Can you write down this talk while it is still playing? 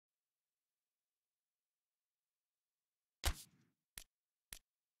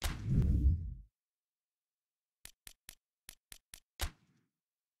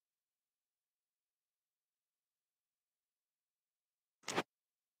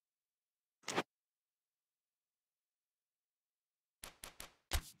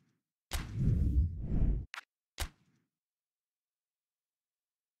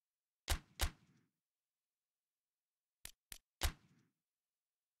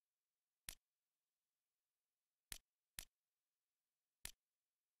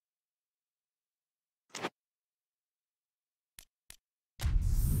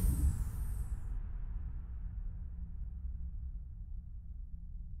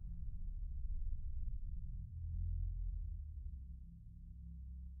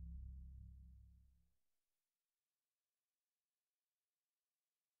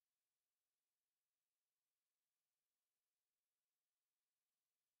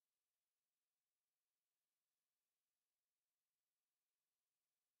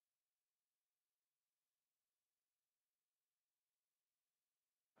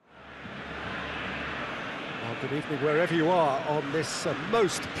Good evening wherever you are on this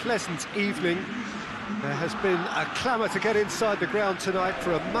most pleasant evening. There has been a clamour to get inside the ground tonight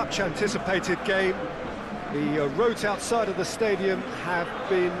for a much-anticipated game. The roads outside of the stadium have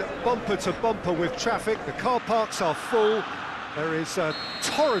been bumper to bumper with traffic. The car parks are full. There is a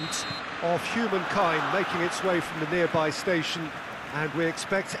torrent of humankind making its way from the nearby station, and we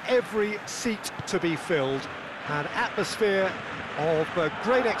expect every seat to be filled. An atmosphere of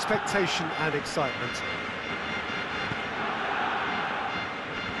great expectation and excitement.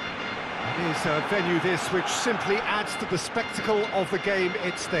 It is a venue this which simply adds to the spectacle of the game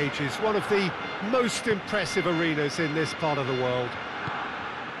it stages. One of the most impressive arenas in this part of the world.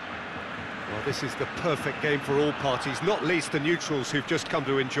 Well, this is the perfect game for all parties, not least the neutrals who've just come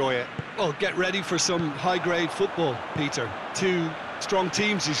to enjoy it. Well, get ready for some high-grade football, Peter. Two strong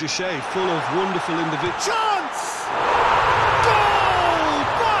teams, as you say, full of wonderful individuals. Chance! Goal!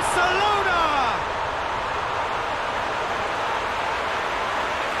 Barcelona!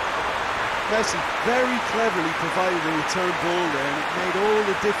 Messi very cleverly provided a return ball there, and it made all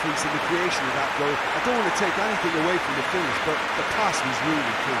the difference in the creation of that goal. I don't want to take anything away from the finish, but the pass was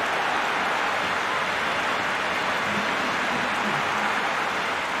really key.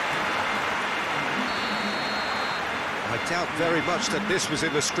 I doubt very much that this was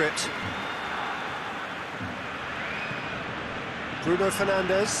in the script. Bruno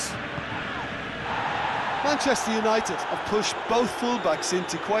Fernandes. Manchester United have pushed both fullbacks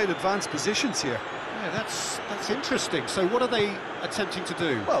into quite advanced positions here. Yeah, that's interesting. So what are they attempting to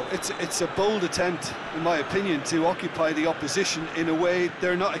do? Well, it's a bold attempt, in my opinion, to occupy the opposition in a way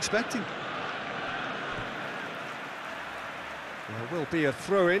they're not expecting. There will be a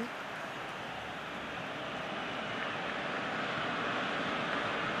throw-in.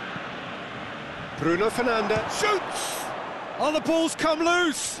 Bruno Fernandes shoots! Oh, the ball's come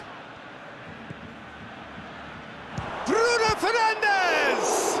loose! Bruno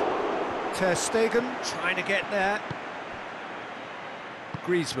Fernandes! Ter Stegen trying to get there.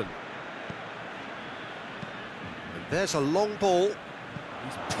 Griezmann. And there's a long ball.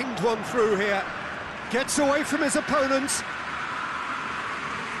 He's pinged one through here. Gets away from his opponents.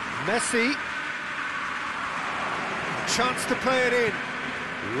 Messi. Chance to play it in.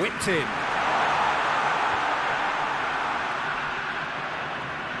 Whipped in.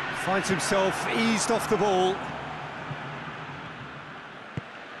 Finds himself eased off the ball.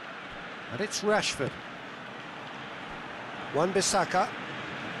 And it's Rashford. Wan-Bissaka.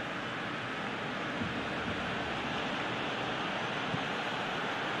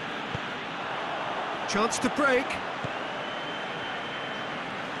 Chance to break.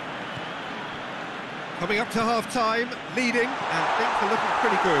 Coming up to half-time, leading, and things are looking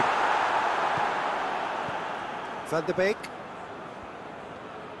pretty good. Van de Beek.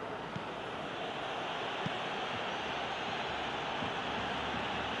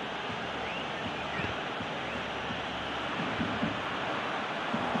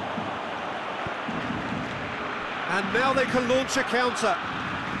 And now they can launch a counter.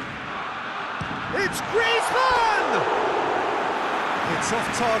 It's Griezmann! It's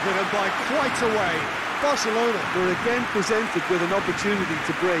off target and by quite a way. Barcelona were again presented with an opportunity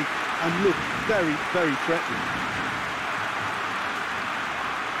to break and look very, very threatening.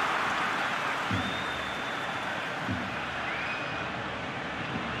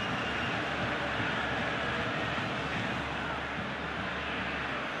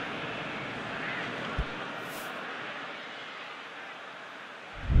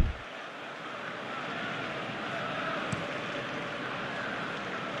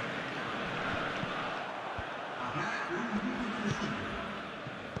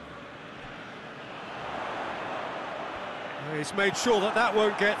 He's made sure that that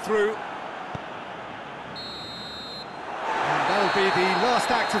won't get through. And that'll be the last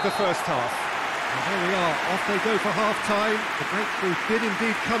act of the first half. And there we are, off they go for half-time. The breakthrough did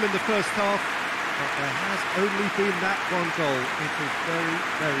indeed come in the first half, but there has only been that one goal. It is very,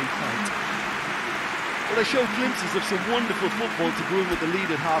 very tight. Well, they showed glimpses of some wonderful football to go in with the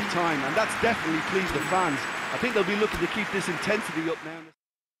lead at half-time, and that's definitely pleased the fans. I think they'll be looking to keep this intensity up now.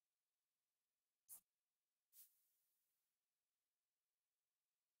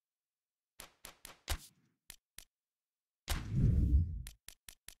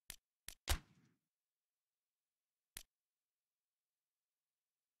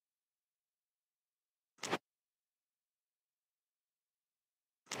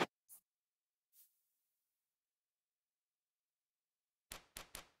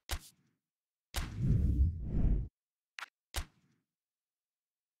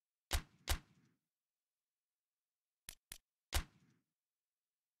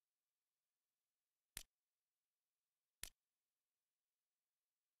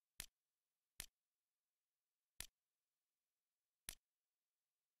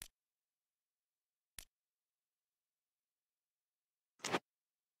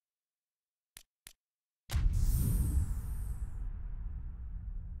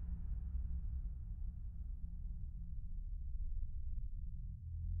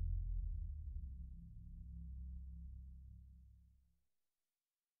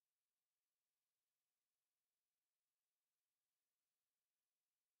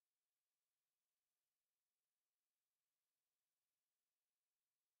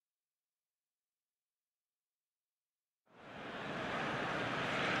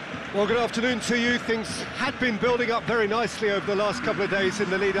 Well, good afternoon to you. Things had been building up very nicely over the last couple of days in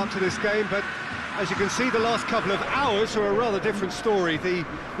the lead up to this game, but as you can see, the last couple of hours are a rather different story. The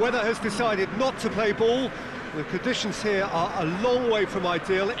weather has decided not to play ball. The conditions here are a long way from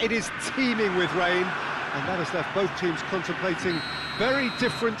ideal. It is teeming with rain, and that has left both teams contemplating very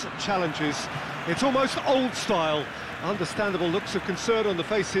different challenges. It's almost old style. Understandable looks of concern on the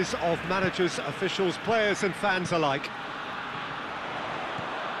faces of managers, officials, players and fans alike.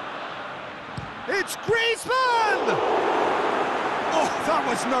 It's Griezmann! Oh, that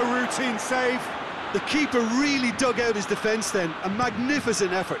was no routine save. The keeper really dug out his defence then. A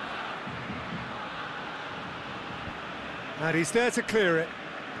magnificent effort. And he's there to clear it.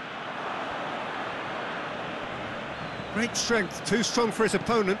 Great strength, too strong for his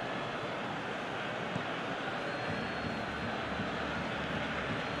opponent.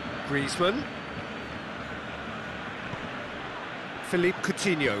 Griezmann. Philippe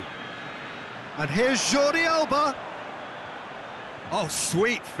Coutinho. And here's Jordi Alba. Oh,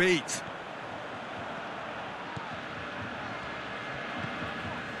 sweet feet.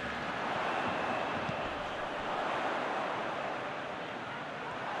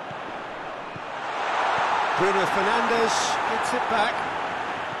 Bruno Fernandes gets it back.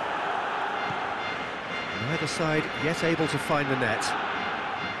 Neither side yet able to find the net.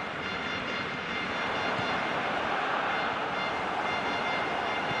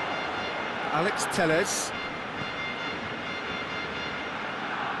 Alex Telles.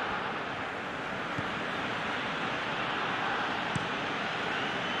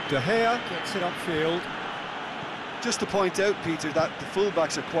 De Gea gets it upfield. Just to point out, Peter, that the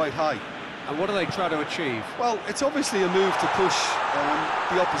fullbacks are quite high. And what do they try to achieve? Well, it's obviously a move to push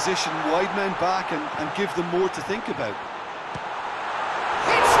the opposition wide men back and give them more to think about.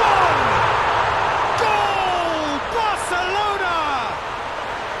 It's one! Goal! Barcelona!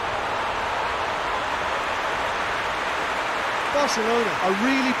 Barcelona are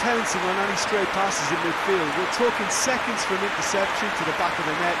really pouncing on any stray passes in midfield. We're talking seconds from interception to the back of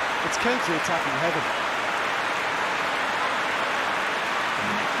the net. It's counter-attacking heaven.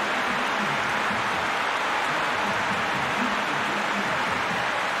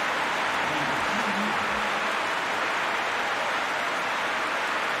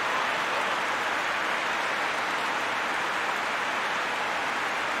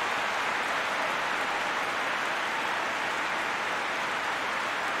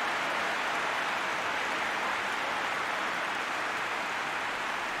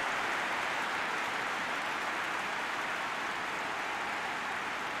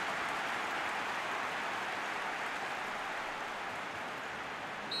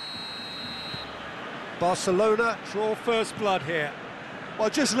 Barcelona draw first blood here. Well,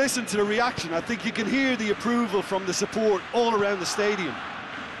 just listen to the reaction. I think you can hear the approval from the support all around the stadium.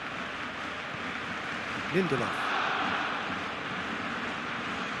 Lindelof.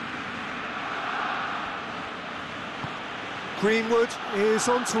 Greenwood is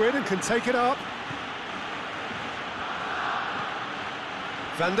onto it and can take it up.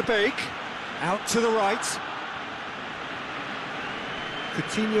 Van der Beek out to the right.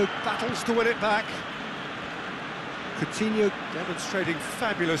 Coutinho battles to win it back. Coutinho demonstrating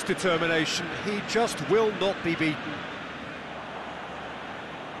fabulous determination. He just will not be beaten.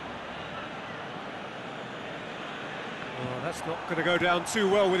 Oh, that's not going to go down too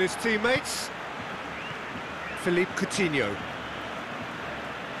well with his teammates. Philippe Coutinho.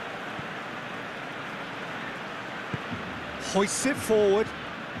 Hoists it forward.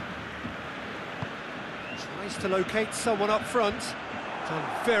 Tries to locate someone up front.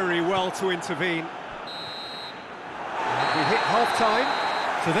 Done very well to intervene. We hit half-time,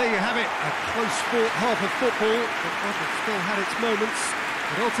 so there you have it, a close-fought half of football, but one that still had its moments,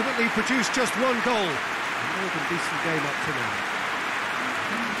 but ultimately produced just one goal. A more than decent game up to now.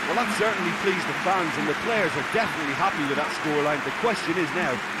 Well, that certainly pleased the fans, and the players are definitely happy with that scoreline. The question is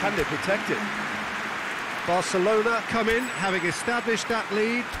now, can they protect it? Barcelona come in, having established that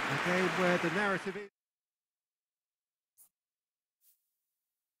lead, a game where the narrative is...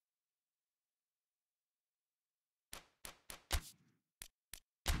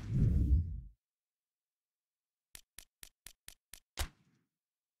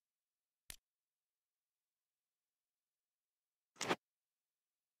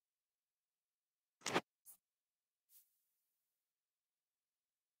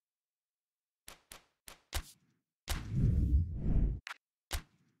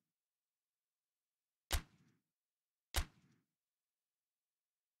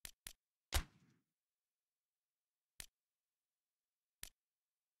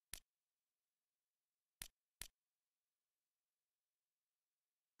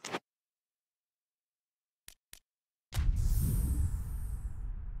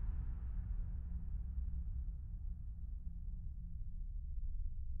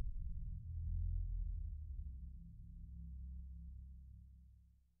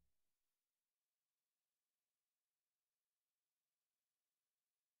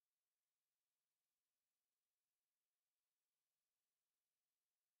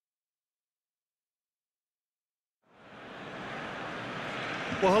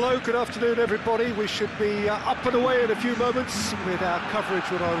 Well, hello, good afternoon, everybody. We should be up and away in a few moments with our coverage,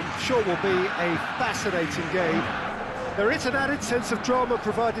 what I'm sure will be a fascinating game. There is an added sense of drama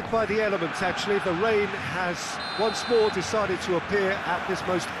provided by the elements, actually. The rain has once more decided to appear at this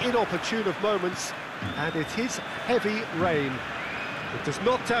most inopportune of moments, and it is heavy rain. It does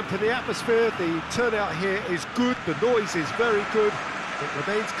not dampen the atmosphere. The turnout here is good, the noise is very good. It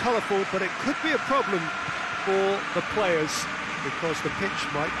remains colourful, but it could be a problem for the players, because the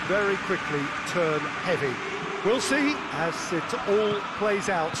pitch might very quickly turn heavy. We'll see as it all plays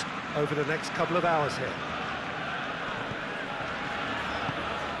out over the next couple of hours here.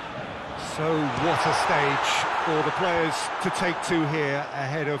 So what a stage for the players to take to here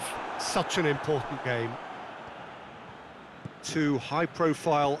ahead of such an important game. Two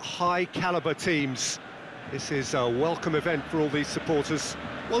high-profile, high-caliber teams. This is a welcome event for all these supporters.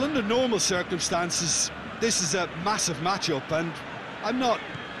 Well, under normal circumstances, this is a massive matchup, and I'm not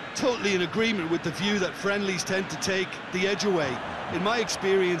totally in agreement with the view that friendlies tend to take the edge away. In my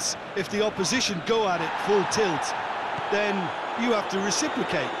experience, if the opposition go at it full tilt, then you have to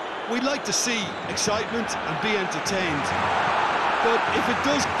reciprocate. We'd like to see excitement and be entertained. But if it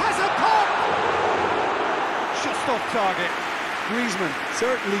does... Has a pop! Just off target. Griezmann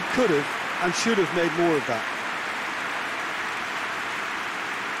certainly could have and should have made more of that.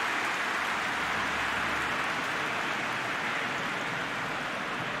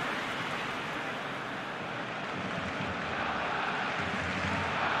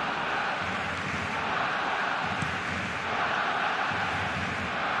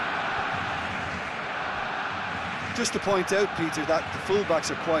 Just to point out, Peter, that the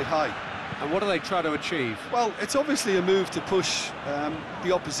fullbacks are quite high. And what do they try to achieve? Well, it's obviously a move to push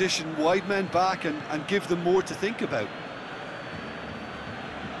the opposition wide men back and give them more to think about.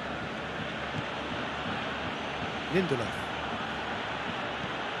 Lindelof.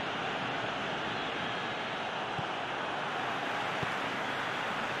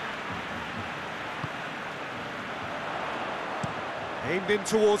 Aimed in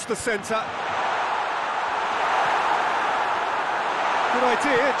towards the centre. Good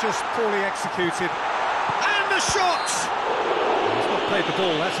idea, just poorly executed. And the shot! He's not played the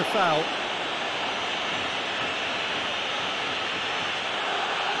ball, that's a foul.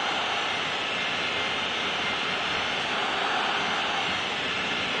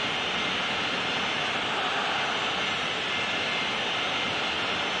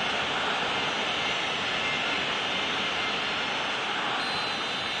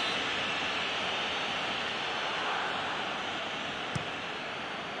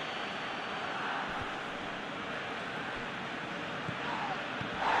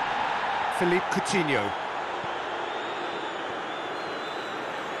 Philippe Coutinho.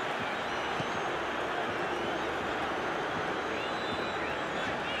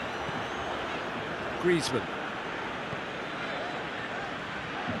 Griezmann.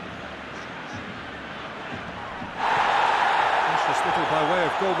 Precious little by way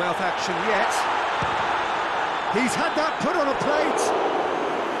of goalmouth action yet. He's had that put on a plate.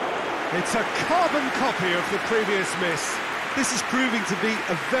 It's a carbon copy of the previous miss. This is proving to be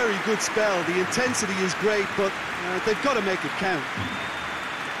a very good spell. The intensity is great, but they've got to make it count.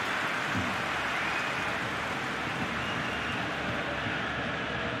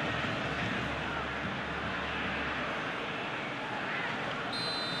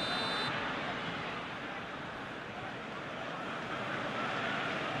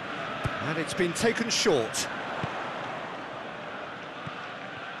 And it's been taken short.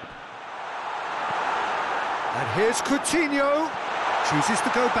 And here's Coutinho, chooses to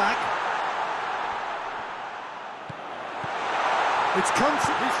go back. He's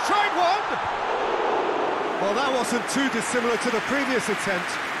tried one! Well, that wasn't too dissimilar to the previous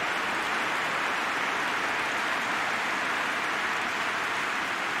attempt.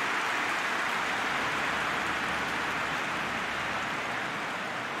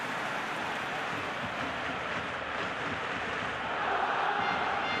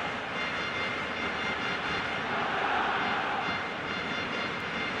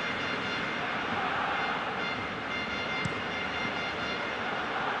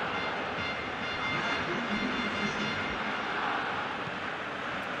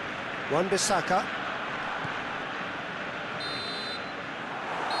 Wan-Bissaka.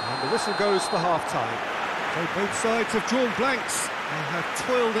 And the whistle goes for half-time. So both sides have drawn blanks. They have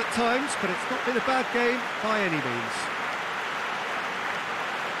toiled at times, but it's not been a bad game by any means.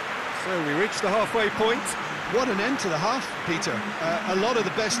 So we reach the halfway point. What an end to the half, Peter. A lot of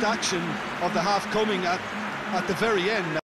the best action of the half coming at the very end.